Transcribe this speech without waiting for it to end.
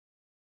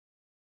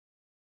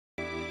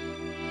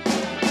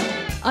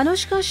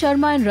Anushka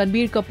Sharma and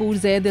Ranbir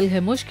Kapoor's Ye Dil Hai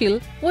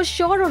Mushkil was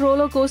sure a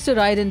roller coaster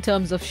ride in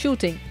terms of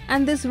shooting,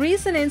 and this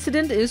recent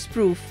incident is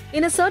proof.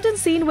 In a certain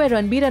scene where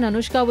Ranbir and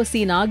Anushka were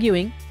seen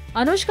arguing,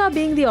 Anushka,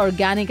 being the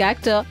organic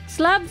actor,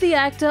 slapped the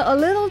actor a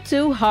little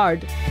too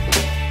hard.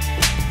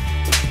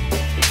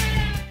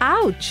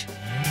 Ouch!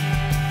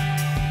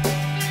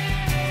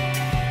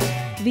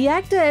 The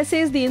actor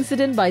essays the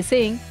incident by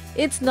saying,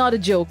 "It's not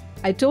a joke.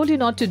 I told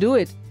you not to do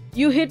it.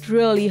 You hit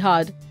really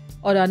hard."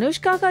 और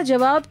अनुष्का का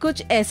जवाब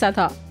कुछ ऐसा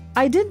था,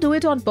 "I didn't do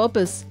it on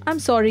purpose. I'm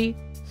sorry."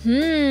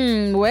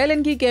 Well,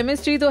 इनकी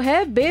chemistry तो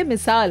है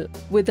बेमिसाल.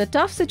 With a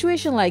tough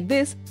situation like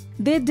this,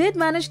 they did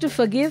manage to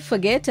forgive,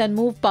 forget and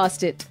move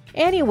past it.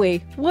 Anyway,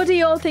 what do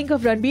you all think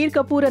of Ranbir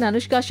Kapoor and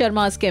Anushka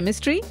Sharma's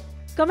chemistry?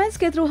 Comments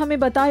के through हमें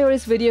बताएं और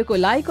इस video को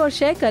like और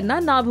share करना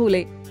ना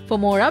भूलें. For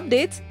more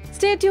updates,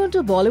 stay tuned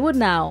to Bollywood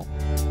Now.